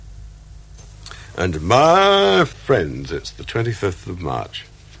And my friends, it's the 25th of March.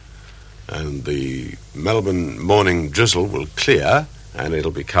 And the Melbourne morning drizzle will clear, and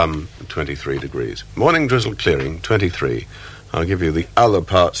it'll become 23 degrees. Morning drizzle clearing, 23. I'll give you the other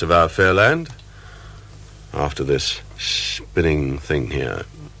parts of our fair land after this spinning thing here.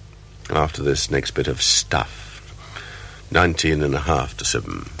 After this next bit of stuff. 19.5 to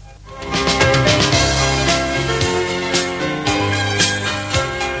 7.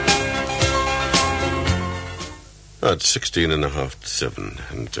 Oh, it's 16.5 to 7.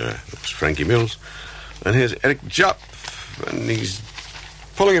 And that's Frankie Mills. And here's Eric Jupp. And he's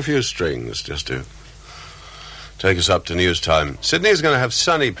pulling a few strings just to take us up to news time. Sydney's going to have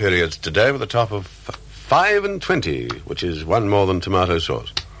sunny periods today with a top of 5 and 20, which is one more than tomato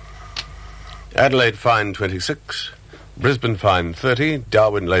sauce. Adelaide fine 26, Brisbane fine 30,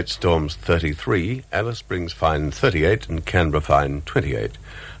 Darwin late storms 33, Alice Springs fine 38, and Canberra fine 28.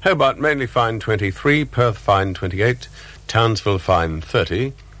 Hobart mainly fine 23, Perth fine 28, Townsville fine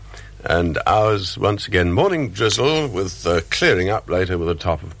 30, and ours once again morning drizzle with clearing up later with a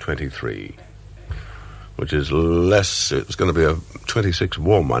top of 23, which is less. It was going to be a 26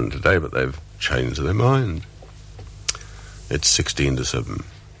 warm one today, but they've changed their mind. It's 16 to 7.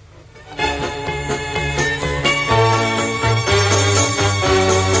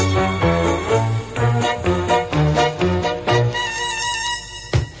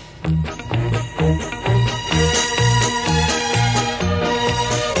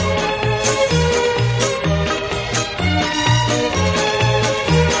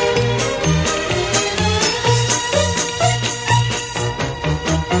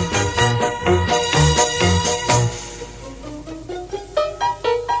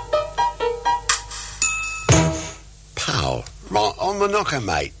 Knocker,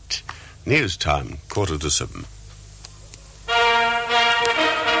 mate. News time, 6:45.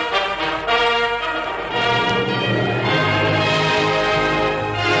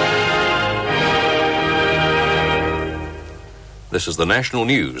 This is the national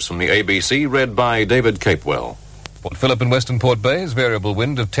news from the ABC, read by David Capewell. Port Phillip and Western Port Bay is variable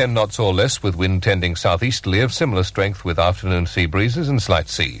wind of 10 knots or less, with wind tending southeasterly of similar strength with afternoon sea breezes and slight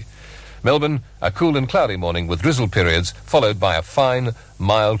sea. Melbourne, a cool and cloudy morning with drizzle periods, followed by a fine,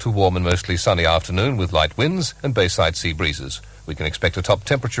 mild to warm and mostly sunny afternoon with light winds and bayside sea breezes. We can expect a top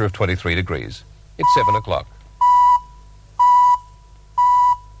temperature of 23 degrees. It's 7 o'clock.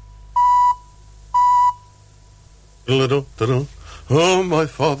 Oh, my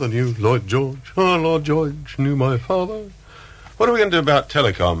father knew Lloyd George. Oh, Lord George knew my father. What are we going to do about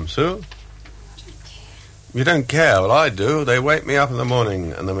telecom, Sue? You don't care? Well, I do. They wake me up in the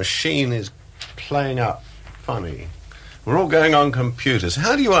morning and the machine is playing up funny. We're all going on computers.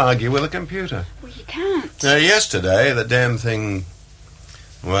 How do you argue with a computer? Well, you can't. Now, yesterday, the damn thing,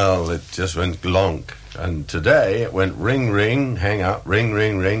 well, it just went glonk. And today, it went ring, ring, hang up, ring,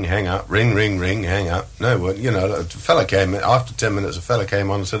 ring, ring, hang up, ring, ring, ring, hang up. No, well, you know, a fella came, after 10 minutes, a fella came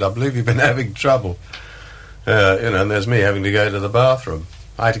on and said, I believe you've been having trouble. And there's me having to go to the bathroom.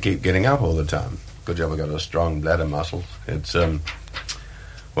 I had to keep getting up all the time. Good job I got a strong bladder muscle. It's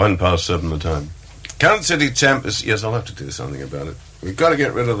 7:01 the time. Current city temp is... Yes, I'll have to do something about it. We've got to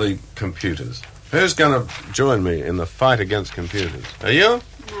get rid of the computers. Who's going to join me in the fight against computers? Are you?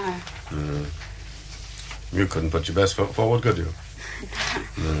 No. No. You couldn't put your best foot forward, could you?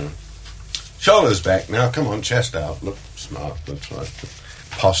 No. Shoulders back now. Come on, chest out. Look smart. That's right.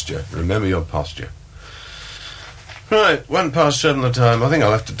 Posture. Remember your posture. Right, 7:01 the time. I think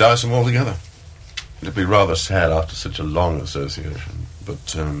I'll have to dice them all together. It'd be rather sad after such a long association,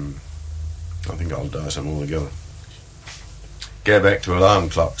 but I think I'll dice them all together. Go back to alarm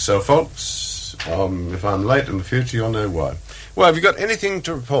clocks. So, folks, if I'm late in the future, you'll know why. Well, have you got anything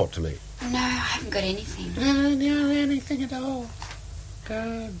to report to me? No, I haven't got anything. No, anything at all.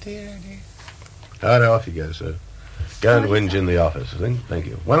 God, dear. Right, off you go, sir. Go and whinge in the office, I think. Thank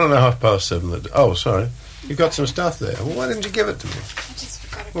you. 7:01. Oh, sorry. You've got some stuff there. Well, why didn't you give it to me? I just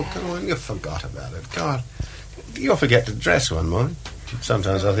forgot about Well, come on, you forgot about it. God, you'll forget to dress one morning.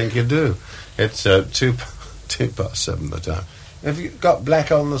 Sometimes I think you do. It's 7:02 the time. Have you got black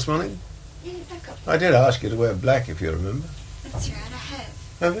on this morning? Yeah, I've got I did ask you to wear black, if you remember. That's right, I have.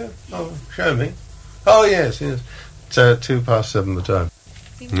 Have you? Oh, show me. Oh, yes. It's 7:02 the time.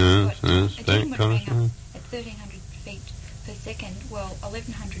 Yes, again, would ring up at 1,300 feet per second. Well,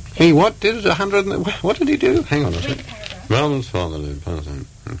 1,100 feet. He what? Did it 100? What did he do? Hang on a Read the second. paragraph. Melbourne's fatherland,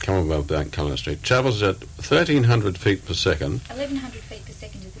 Commonwealth Bank, Cullen Street, travels at 1,300 feet per second. 1,100 feet per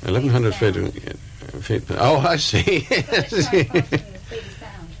second is the 1,100 speed of feet per... Oh, I see. sound. So that's very fast from the speed of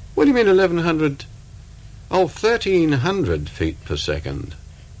sound. What do you mean 1,100? Oh, 1,300 feet per second.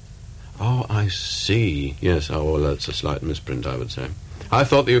 Oh, I see. Yes, oh, well, that's a slight misprint, I would say. I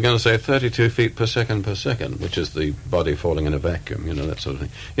thought that you were going to say 32 feet per second, which is the body falling in a vacuum, that sort of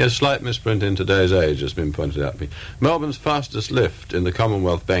thing. Yes, slight misprint in today's age has been pointed out to me. Melbourne's fastest lift in the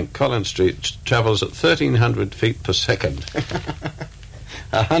Commonwealth Bank, Collins Street, travels at 1,300 feet per second.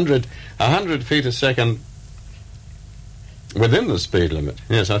 100 feet a second within the speed limit.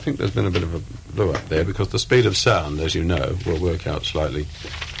 Yes, I think there's been a bit of a blow-up there because the speed of sound, as you know, will work out slightly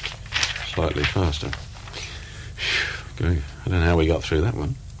faster. I don't know how we got through that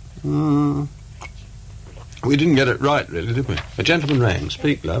one. We didn't get it right, really, did we? A gentleman rang.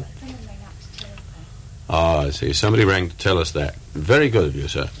 Speak, love. Ah, I see. Somebody rang to tell us that. Very good of you,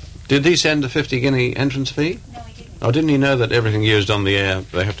 sir. Did he send a 50 guinea entrance fee? No, he didn't. Oh, didn't he know that everything used on the air,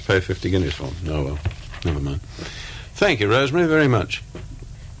 they have to pay 50 guineas for? No, well, never mind. Thank you, Rosemary, very much.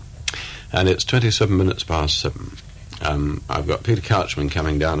 And it's 27 minutes past 7. I've got Peter Couchman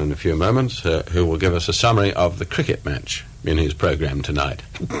coming down in a few moments, who will give us a summary of the cricket match in his programme tonight.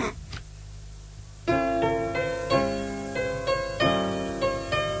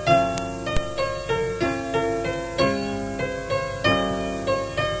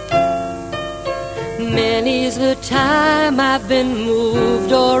 Many's the time I've been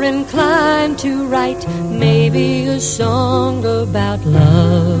moved or inclined to write maybe a song about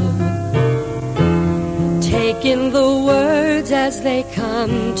love. Taking the words as they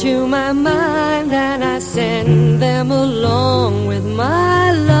come to my mind, and I send them along with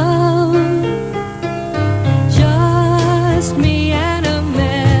my love. Just me and a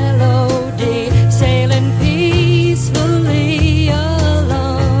melody sailing peacefully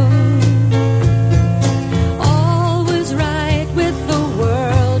along. All was right with the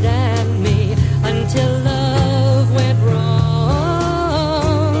world and me until love went wrong.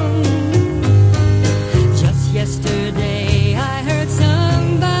 Yesterday I heard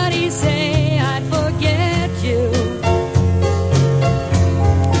somebody say I'd forget you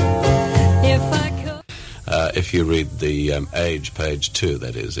if I could. If you read the Age, page 2,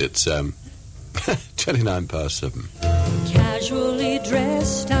 that is, it's 29 past 7. Casually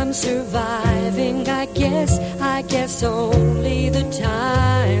dressed, I'm surviving, I guess only the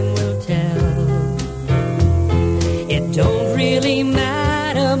time will tell. It don't really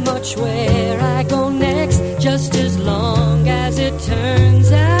matter much where I go next, just as long as it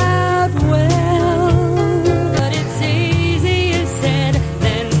turns out well. But it's easier said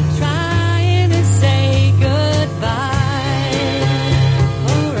than trying to say goodbye.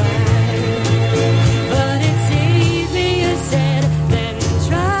 Alright. But it's easier said than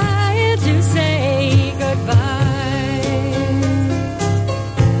trying to say goodbye.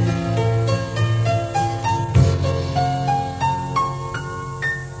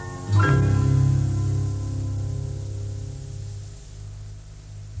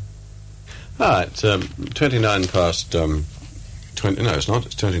 It's 29 past 20. No, it's not.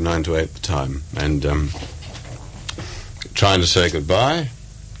 It's 29 to 8 the time. And trying to say goodbye.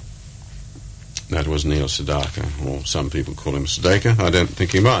 That was Neil Sedaka, or some people call him Sedaka. I don't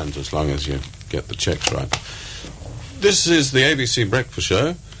think he minds as long as you get the checks right. This is the ABC Breakfast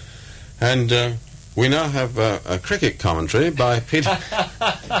Show, and we now have a cricket commentary by Peter.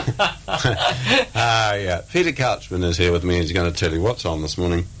 Peter Couchman is here with me. He's going to tell you what's on this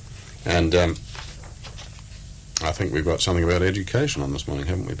morning. And I think we've got something about education on this morning,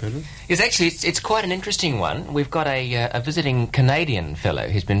 haven't we, Peter? Yes, actually, it's quite an interesting one. We've got a visiting Canadian fellow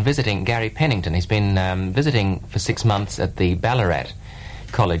who's been visiting, Gary Pennington. He's been visiting for 6 months at the Ballarat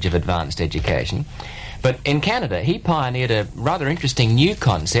College of Advanced Education. But in Canada, he pioneered a rather interesting new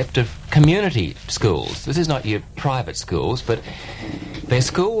concept of community schools. This is not your private schools, but they're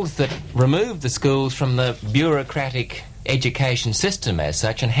schools that remove the schools from the bureaucratic education system as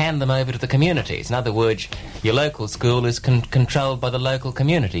such and hand them over to the communities. In other words, your local school is controlled by the local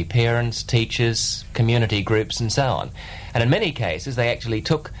community, parents, teachers, community groups and so on. And in many cases they actually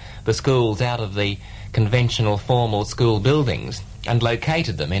took the schools out of the conventional formal school buildings and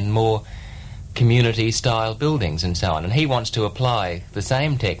located them in more community-style buildings and so on. And he wants to apply the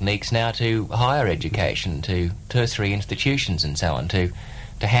same techniques now to higher education, to tertiary institutions and so on, to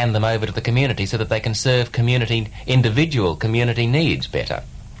hand them over to the community so that they can serve individual community needs better.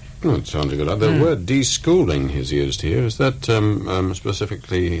 Oh, it sounds good. The word deschooling is used here. Is that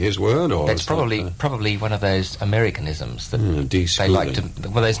specifically his word, or that's probably one of those Americanisms that deschooling. They like to.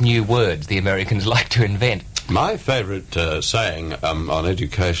 One of those new words the Americans like to invent. My favourite saying on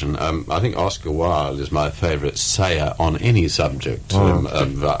education, I think Oscar Wilde is my favourite sayer on any subject.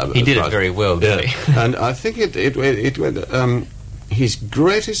 He did it very well, didn't he? And I think it his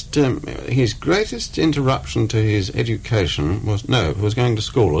greatest interruption to his education was going to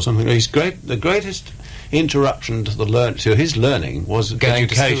school or something. The greatest interruption to his learning was Going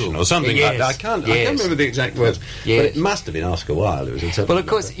to education school. or something Yes. like that. I can't remember the exact words, Yes. but it must have been Oscar Wilde. It was Well, of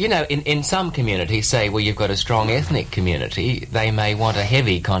course, you know, in some communities, say where you've got a strong ethnic community, they may want a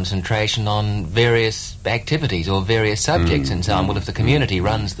heavy concentration on various activities or various subjects and so on. Well, if the community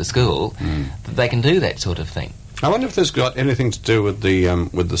runs the school, they can do that sort of thing. I wonder if this got anything to do with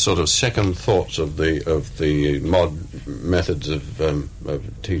the sort of second thoughts of the mod methods of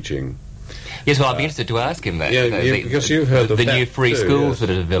teaching. Yes, well, I'd be interested to ask him that. Because you've heard of the that new free too, schools yes. that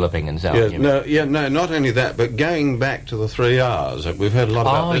are developing and so on. you mean. Not only that, but going back to the 3 R's. We've heard a lot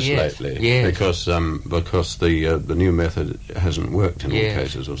about this lately, because the new method hasn't worked in all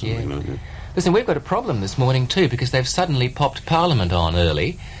cases or something like that. Listen, we've got a problem this morning too, because they've suddenly popped Parliament on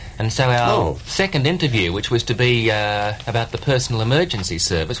early, and so our second interview, which was to be about the personal emergency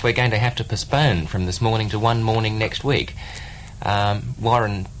service, we're going to have to postpone from this morning to one morning next week.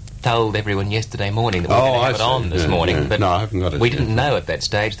 Warren told everyone yesterday morning that we were going to have it on this morning, but no, I haven't got it we yet. didn't know at that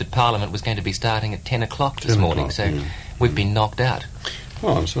stage that Parliament was going to be starting at 10 o'clock this 10 morning, o'clock, so we've been knocked out.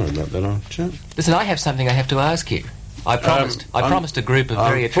 Oh, I'm sorry about that, old chap. Listen, I have something I have to ask you. I promised a group of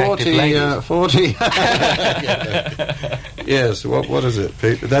very attractive 40, ladies. 40. Yes, what is it,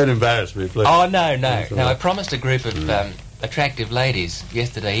 Pete? Don't embarrass me, please. Oh, no. I promised a group of attractive ladies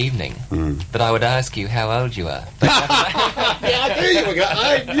yesterday evening that I would ask you how old you are. I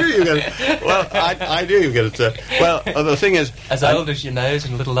knew you were going to. Well, I knew you were going to say. Well, the thing is, As old as your nose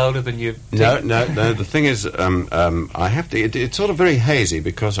and a little older than you. No. The thing is, I have to. It's sort of very hazy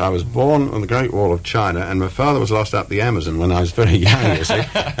because I was born on the Great Wall of China, and my father was lost up the Amazon when I was very young. You see,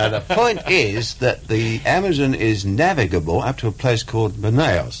 and the point is that the Amazon is navigable up to a place called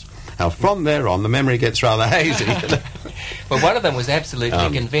Manaus. Now, from there on, the memory gets rather hazy. Well, one of them was absolutely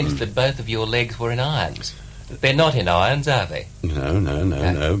convinced that both of your legs were in irons. They're not in irons, are they?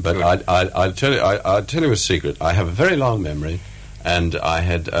 No. But I'll tell you a secret. I have a very long memory, and I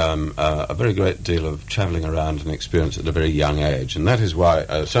had a very great deal of travelling around and experience at a very young age, and that is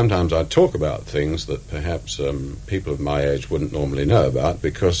why sometimes I talk about things that perhaps people of my age wouldn't normally know about,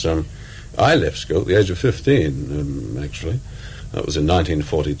 because I left school at the age of 15, actually. That was in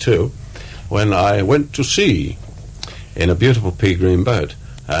 1942, when I went to sea in a beautiful pea green boat.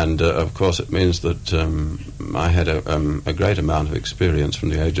 And, of course, it means that I had a great amount of experience from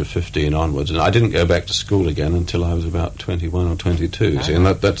the age of 15 onwards. And I didn't go back to school again until I was about 21 or 22. See, and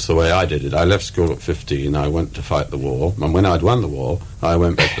that's the way I did it. I left school at 15. I went to fight the war. And when I'd won the war, I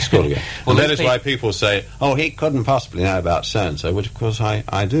went back to school again. Well, and that is why people say, oh, he couldn't possibly know about so-and-so, which, of course,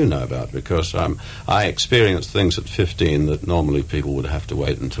 I do know about, because I experienced things at 15 that normally people would have to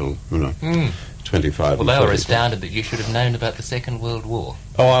wait until, 25. Well, they were astounded that you should have known about the Second World War.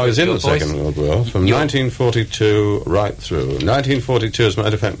 Oh, I was in the Second World War from 1942 right through. 1942, as a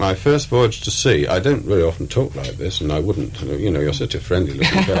matter of fact, my first voyage to sea. I don't very often talk like this, and I wouldn't. You're such a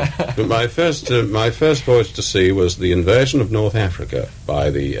friendly-looking fellow. But my first voyage to sea was the invasion of North Africa by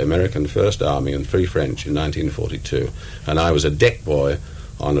the American First Army and Free French in 1942, and I was a deck boy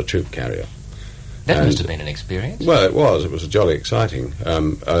on a troop carrier. That must have been an experience. Well, it was. It was jolly exciting.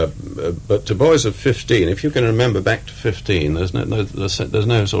 But to boys of 15, if you can remember back to 15, there's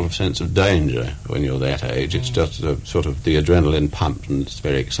no sort of sense of danger when you're that age. It's just sort of the adrenaline pump, and it's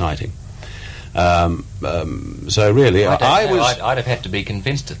very exciting. So really, I'd have had to be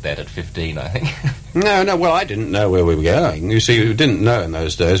convinced of that at 15, I think. No, well, I didn't know where we were going. You see, you didn't know in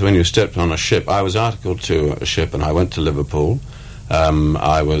those days when you stepped on a ship. I was articled to a ship, and I went to Liverpool.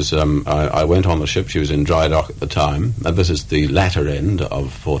 I went on the ship. She was in dry dock at the time. This is the latter end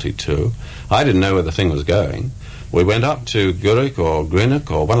of 42. I didn't know where the thing was going. We went up to Gourock or Greenock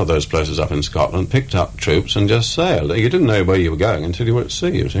or one of those places up in Scotland, picked up troops and just sailed. You didn't know where you were going until you were at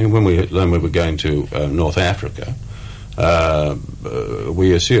sea. You see, when we learned we were going to North Africa,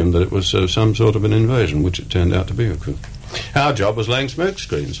 we assumed that it was some sort of an invasion, which it turned out to be. Our job was laying smoke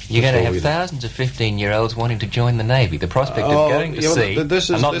screens. You're going to have thousands of 15-year-olds wanting to join the Navy. The prospect of going to sea and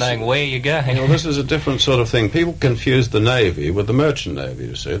not knowing where you're going. This is a different sort of thing. People confuse the Navy with the merchant Navy,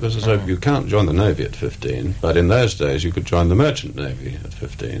 you see. This is you can't join the Navy at 15, but in those days you could join the merchant Navy at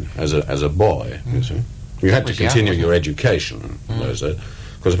 15 as a boy, you see. You had to continue your education in those days.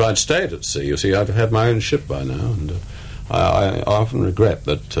 Because if I'd stayed at sea, you see, I'd have had my own ship by now, and I often regret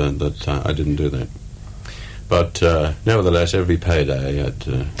that I didn't do that. But nevertheless, every payday,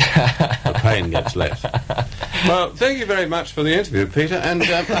 the pain gets less. Well, thank you very much for the interview, Peter. And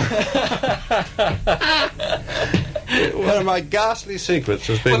One of my ghastly secrets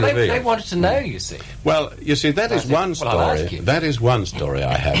has been Well, revealed. they wanted to know, you see. Well, you see, that is one Well, I'll ask story. you. That is one story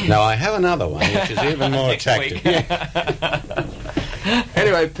I have. Now, I have another one, which is even more Next attractive. week.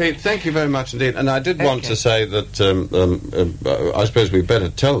 Anyway, Pete, thank you very much indeed. And I did want to say that I suppose we better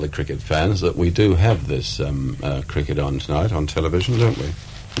tell the cricket fans that we do have this cricket on tonight on television, don't we?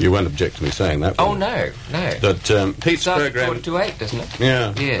 You won't object to me saying that, will Oh, you? no. That Pete's Starts at programme... 4:45, doesn't it?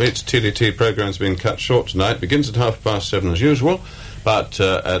 Yeah, Yes. its TDT programme's been cut short tonight. Begins at 7:30 as usual, but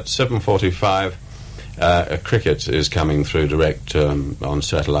at 7:45 cricket is coming through direct on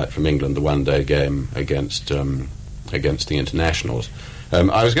satellite from England, the one-day game against the internationals.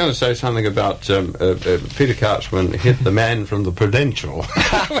 I was going to say something about Peter Couchman hit the man from the Prudential.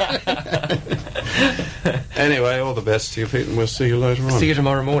 Anyway, all the best to you, Pete, and we'll see you later on. See you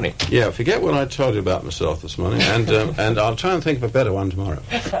tomorrow morning. Yeah, forget what I told you about myself this morning, and I'll try and think of a better one tomorrow.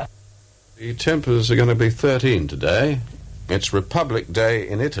 The temperatures are going to be 13 today. It's Republic Day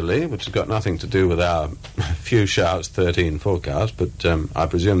in Italy, which has got nothing to do with our few showers 13 forecast, but I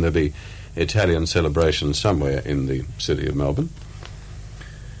presume there'll be Italian celebrations somewhere in the city of Melbourne.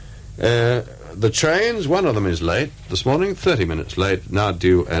 The trains, one of them is late this morning, 30 minutes late, now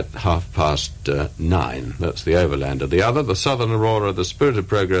due at 9:30. That's the Overlander. The other, the Southern Aurora, the Spirit of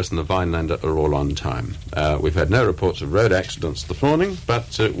Progress and the Vinelander are all on time. We've had no reports of road accidents this morning,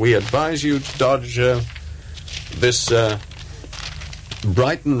 but we advise you to dodge this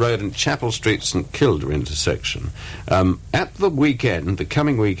Brighton Road and Chapel Street St Kilda intersection. At the weekend, the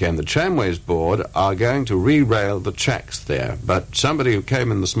coming weekend, the Tramways Board are going to re-rail the tracks there, but somebody who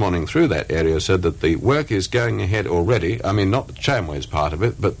came in this morning through that area said that the work is going ahead already. I mean, not the tramways part of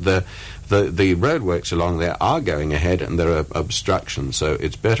it, but the roadworks along there are going ahead, and there are obstructions, so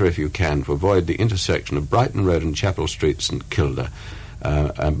it's better if you can to avoid the intersection of Brighton Road and Chapel Street St Kilda.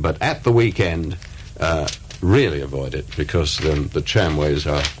 But at the weekend, really avoid it, because the tramways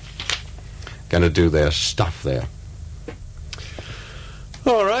are going to do their stuff there.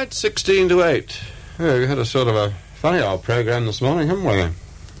 All right, 16 to 8. Oh, we had a sort of a funny old programme this morning, haven't we?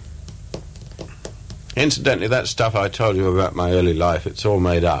 Incidentally, that stuff I told you about my early life, it's all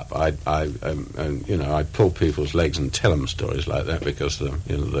made up. I pull people's legs and tell them stories like that because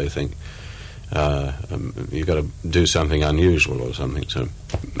they think you've got to do something unusual or something. So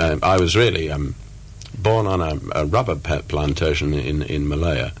I was really born on a rubber plantation in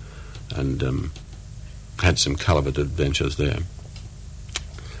Malaya, and had some coloured adventures there.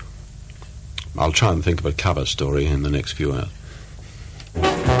 I'll try and think of a cover story in the next few hours.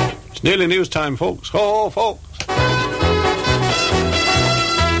 It's nearly news time, folks. Oh, folks!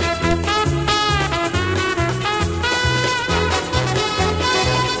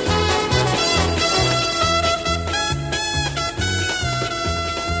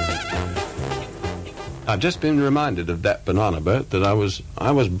 I've just been reminded of that banana boat, that I was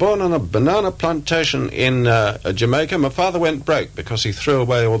born on a banana plantation in Jamaica. My father went broke because he threw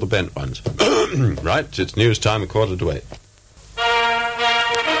away all the bent ones. Right, it's news time, 7:45.